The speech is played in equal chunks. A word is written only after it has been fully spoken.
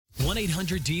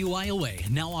1-800-DUI-AWAY,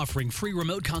 now offering free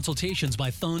remote consultations by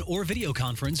phone or video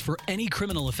conference for any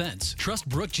criminal offense. Trust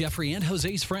Brooke, Jeffrey, and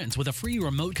Jose's friends with a free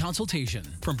remote consultation.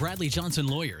 From Bradley Johnson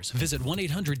Lawyers, visit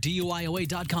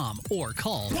 1-800-DUI-AWAY.com or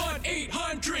call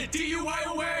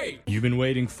 1-800-DUI-AWAY. You've been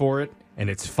waiting for it, and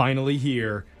it's finally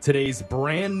here. Today's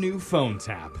brand new phone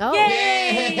tap. Oh.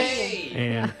 Yay!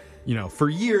 And, you know, for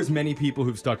years, many people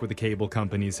who've stuck with the cable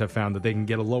companies have found that they can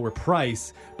get a lower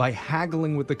price by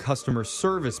haggling with the customer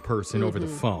service person over the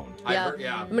phone. Yeah.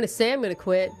 Yeah. I'm going to say I'm going to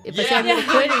quit. If I say I'm going to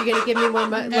quit, are you going to give me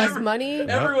less money?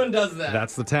 Everyone does that.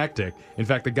 That's the tactic. In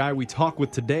fact, the guy we talk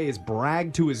with today has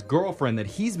bragged to his girlfriend that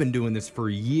he's been doing this for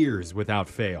years without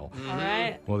fail. All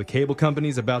right. Well, the cable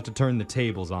company's about to turn the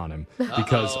tables on him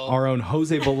because our own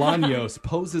Jose Bolaños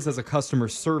poses as a customer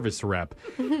service rep,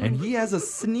 and he has a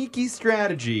sneaky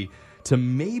strategy to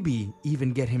maybe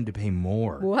even get him to pay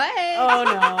more. What? Oh,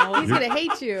 no. He's going to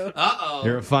hate you. Uh-oh.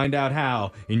 You're going to find out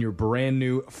how in your brand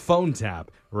new phone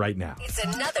tap right now. It's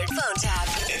another phone tap.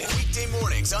 Weekday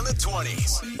mornings on the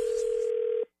 20s.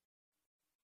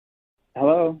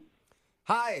 Hello?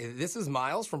 Hi, this is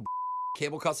Miles from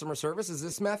Cable Customer Service. Is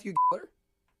this Matthew Geller?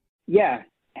 Yeah.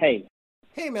 Hey.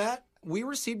 Hey, Matt. We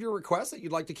received your request that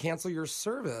you'd like to cancel your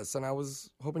service, and I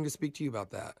was hoping to speak to you about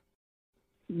that.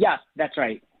 Yeah, that's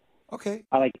right. Okay.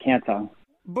 I like to cancel.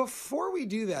 Before we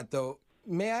do that, though,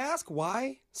 may I ask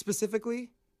why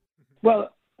specifically?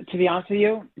 Well, to be honest with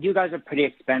you, you guys are pretty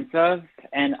expensive,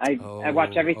 and I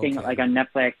watch everything okay. like on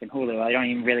Netflix and Hulu. I don't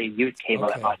even really use cable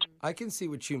that much. I can see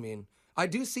what you mean. I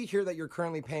do see here that you're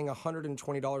currently paying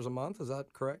 $120 a month. Is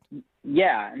that correct?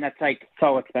 Yeah, and that's like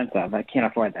so expensive. I can't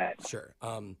afford that. Sure.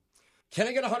 Can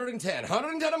I get 110?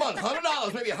 110 a month,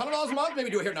 $100, maybe $100 a month, maybe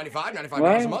do it here,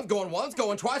 $95 a month, going once,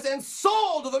 going twice, and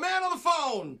sold to the man on the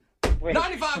phone. Wait.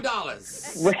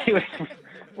 $95.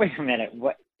 Wait a minute.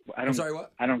 What? I'm sorry,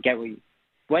 what? I don't get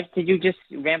what did you just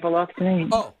ramble off to me?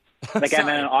 Oh. Like I'm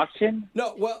at an auction?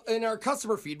 No, well, in our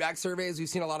customer feedback surveys, we've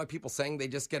seen a lot of people saying they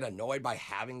just get annoyed by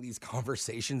having these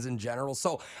conversations in general.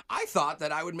 So I thought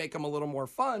that I would make them a little more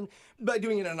fun by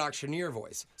doing it in an auctioneer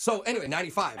voice. So anyway,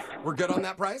 95. We're good on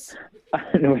that price?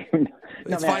 No, It's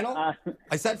man, final?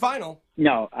 I said final.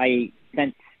 No, I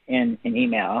sent in an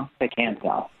email to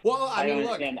cancel. Well, I mean,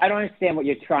 look. I don't understand what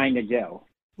you're trying to do.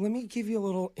 Let me give you a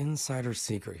little insider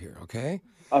secret here, okay?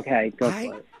 Okay, go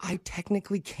for it. I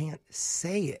technically can't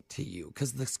say it to you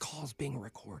because this call's being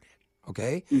recorded,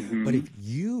 okay? Mm-hmm. But if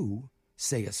you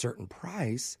say a certain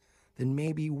price, then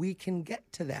maybe we can get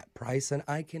to that price and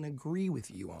I can agree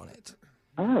with you on it.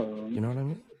 Oh. You know what I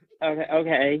mean?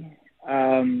 Okay.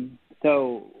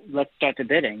 So let's start the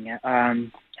bidding. How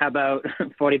about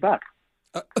 $40?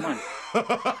 Come on.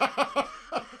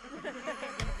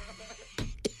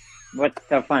 What's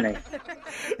so funny?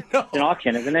 No, It's an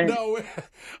auction, isn't it?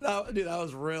 no, dude, that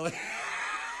was really...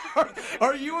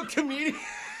 Are you a comedian? 40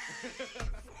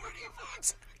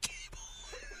 bucks on cable.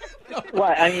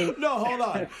 What? I mean... No, hold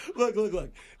on. Look.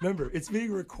 Remember, it's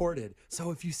being recorded. So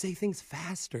if you say things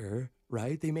faster,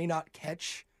 right, they may not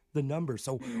catch the number.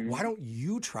 So why don't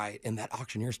you try it in that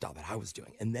auctioneer style that I was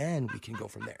doing, and then we can go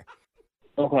from there.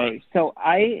 Okay, so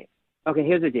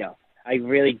here's the deal. I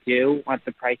really do want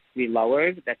the price to be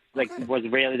lowered. That's was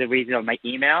really the reason of my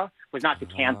email, was not to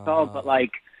cancel, but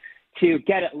like to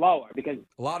get it lower, because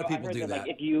A lot of people do that. Like,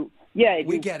 if you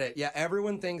We get it. Yeah,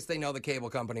 everyone thinks they know the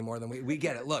cable company more than we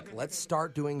get it. Look, let's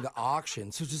start doing the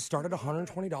auction. So just start at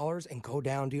 $120 and go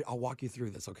down, dude. I'll walk you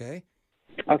through this, okay?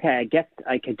 Okay, I guess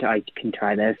I can try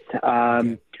this.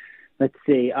 Okay. Let's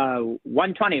see.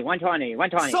 120.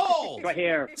 Sold! Right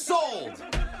here. Sold!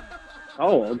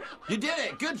 Sold? You did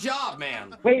it. Good job,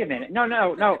 man. Wait a minute.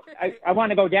 No. I want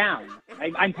to go down.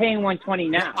 I'm paying 120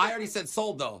 now. I already said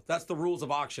sold, though. That's the rules of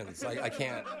auctions. I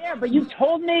can't. Yeah, but you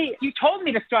told me to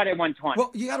start at 120. Well,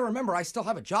 you got to remember, I still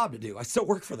have a job to do. I still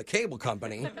work for the cable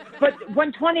company. But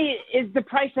 120 is the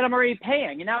price that I'm already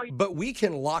paying, and now. But we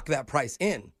can lock that price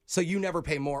in, so you never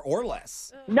pay more or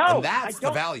less. No, and that's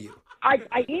the value. I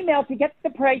emailed to get the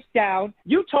price down.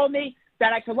 You told me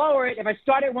that I could lower it if I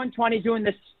start at 120 doing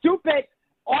this stupid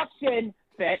auction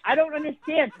bit. I don't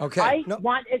understand. Okay, I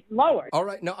want it lowered. All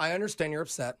right. No, I understand you're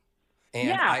upset. And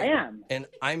Yeah, I am. And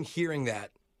I'm hearing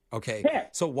that. Okay. Yeah.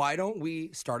 So why don't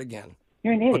we start again?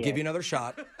 You're an idiot. I'll give you another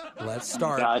shot. Let's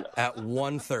start at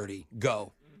 130.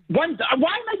 Go. Why am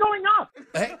I going up?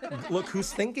 Hey, look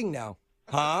who's thinking now.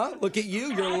 Huh? Look at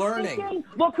you. You're learning.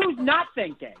 Look who's not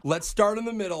thinking. Let's start in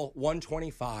the middle,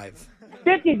 125.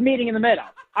 50's meeting in the middle.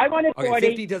 I wanted 40. Okay,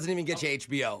 50 doesn't even get you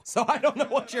HBO. So I don't know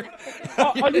what you're...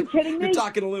 Oh, are you kidding me? You're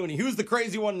talking loony. Who's the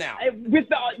crazy one now? With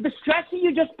the stress that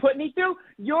you just put me through,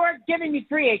 you're giving me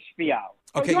free HBO.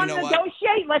 Okay, you want to know what?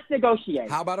 negotiate? Let's negotiate.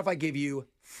 How about if I give you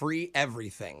free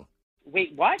everything?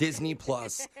 Wait, what? Disney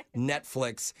Plus,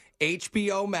 Netflix,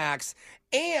 HBO Max,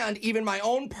 and even my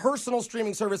own personal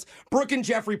streaming service, Brooke and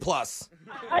Jeffrey Plus.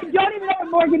 I don't even know what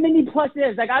Morgan Mindy Plus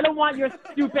is. Like, I don't want your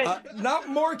stupid... Not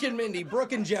Mork and Mindy,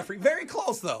 Brooke and Jeffrey. Very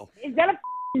close, though. Is that a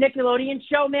Nickelodeon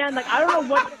show, man? Like, I don't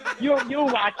know what you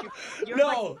watch. You're No.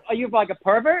 Like, are you like a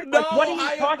pervert? No, Like, what are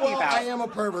you talking about? I am a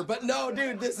pervert, but no,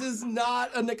 dude, this is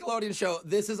not a Nickelodeon show.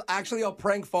 This is actually a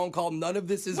prank phone call. None of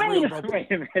this is real, bro.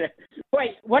 Wait a minute.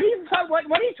 Wait, what are you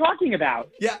talking about?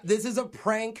 Yeah, this is a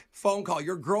prank phone call.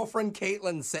 Your girlfriend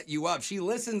Caitlin set you up. She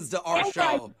listens to our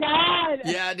show. My God.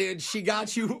 Yeah, dude, she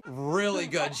got you really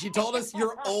good. She told us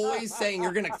you're always saying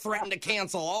you're going to threaten to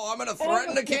cancel. Oh, I'm going to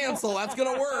threaten to cancel. That's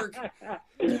going to work.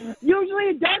 Usually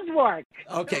it does work.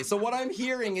 Okay, so what I'm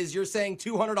hearing is you're saying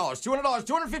 $200,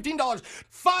 $215,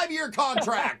 5-year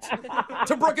contract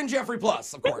to Brooke and Jeffrey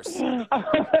Plus, of course.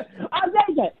 I'll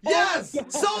take it. Yes,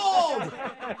 sold.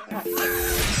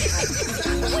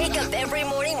 Wake up every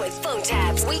morning with phone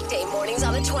taps. Weekday mornings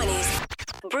on the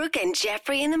 20s. Brooke and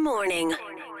Jeffrey in the morning.